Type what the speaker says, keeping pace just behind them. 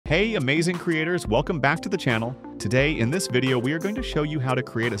Hey amazing creators, welcome back to the channel. Today in this video we are going to show you how to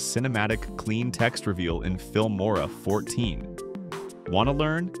create a cinematic clean text reveal in Filmora 14. Want to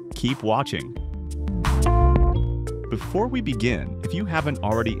learn? Keep watching. Before we begin, if you haven't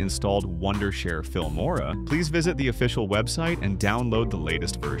already installed Wondershare Filmora, please visit the official website and download the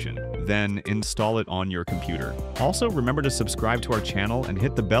latest version. Then install it on your computer. Also, remember to subscribe to our channel and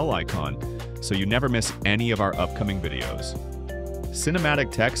hit the bell icon so you never miss any of our upcoming videos.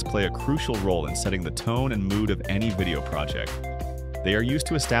 Cinematic texts play a crucial role in setting the tone and mood of any video project. They are used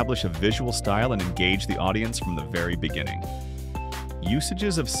to establish a visual style and engage the audience from the very beginning.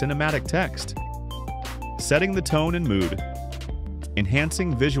 Usages of cinematic text: setting the tone and mood,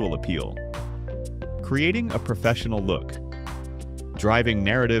 enhancing visual appeal, creating a professional look, driving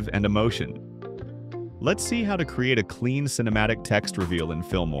narrative and emotion. Let's see how to create a clean cinematic text reveal in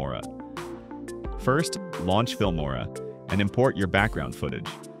Filmora. First, launch Filmora and import your background footage.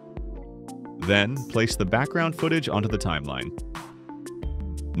 Then, place the background footage onto the timeline.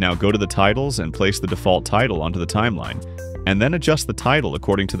 Now go to the titles and place the default title onto the timeline, and then adjust the title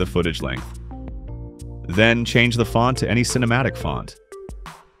according to the footage length. Then change the font to any cinematic font.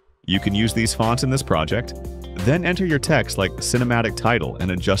 You can use these fonts in this project. Then enter your text like cinematic title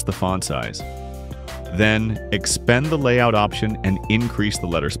and adjust the font size. Then expand the layout option and increase the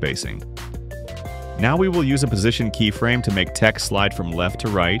letter spacing. Now we will use a position keyframe to make text slide from left to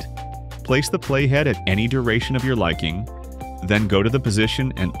right. Place the playhead at any duration of your liking. Then go to the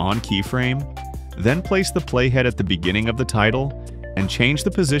position and on keyframe. Then place the playhead at the beginning of the title and change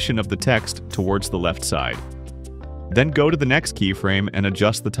the position of the text towards the left side. Then go to the next keyframe and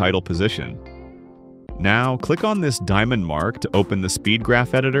adjust the title position. Now click on this diamond mark to open the speed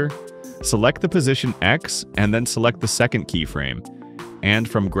graph editor. Select the position X and then select the second keyframe. And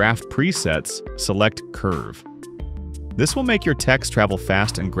from Graph Presets, select Curve. This will make your text travel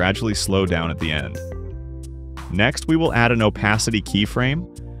fast and gradually slow down at the end. Next, we will add an opacity keyframe.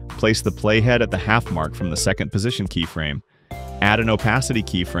 Place the playhead at the half mark from the second position keyframe. Add an opacity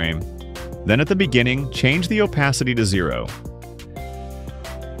keyframe. Then at the beginning, change the opacity to 0.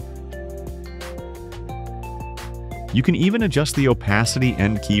 You can even adjust the opacity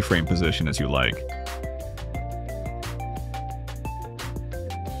and keyframe position as you like.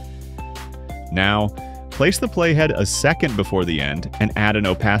 Now, place the playhead a second before the end and add an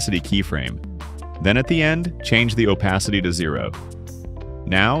opacity keyframe. Then at the end, change the opacity to 0.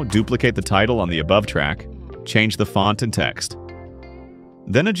 Now, duplicate the title on the above track, change the font and text.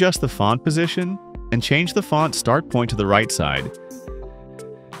 Then adjust the font position and change the font start point to the right side.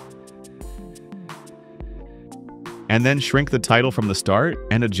 And then shrink the title from the start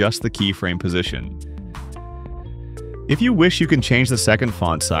and adjust the keyframe position. If you wish, you can change the second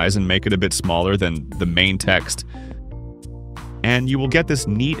font size and make it a bit smaller than the main text, and you will get this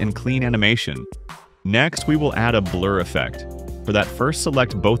neat and clean animation. Next, we will add a blur effect. For that, first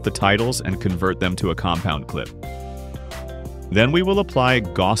select both the titles and convert them to a compound clip. Then we will apply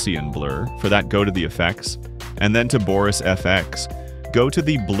Gaussian blur. For that, go to the effects, and then to Boris FX. Go to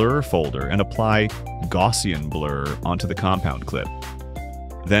the blur folder and apply Gaussian blur onto the compound clip.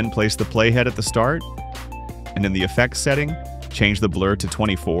 Then place the playhead at the start, and in the effects setting, change the blur to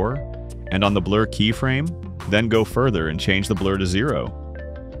 24, and on the blur keyframe, then go further and change the blur to 0.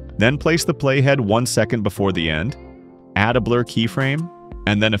 Then place the playhead 1 second before the end, add a blur keyframe,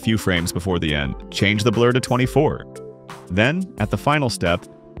 and then a few frames before the end, change the blur to 24. Then, at the final step,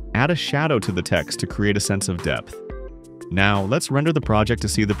 add a shadow to the text to create a sense of depth. Now, let's render the project to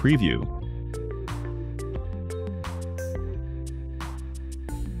see the preview.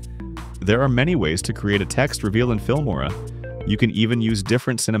 There are many ways to create a text reveal in Filmora. You can even use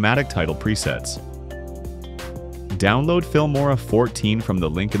different cinematic title presets. Download Filmora 14 from the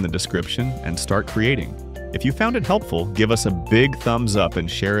link in the description and start creating. If you found it helpful, give us a big thumbs up and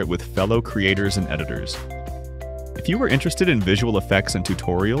share it with fellow creators and editors. If you are interested in visual effects and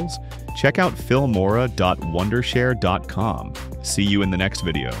tutorials, check out filmora.wondershare.com. See you in the next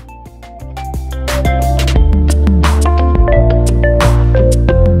video.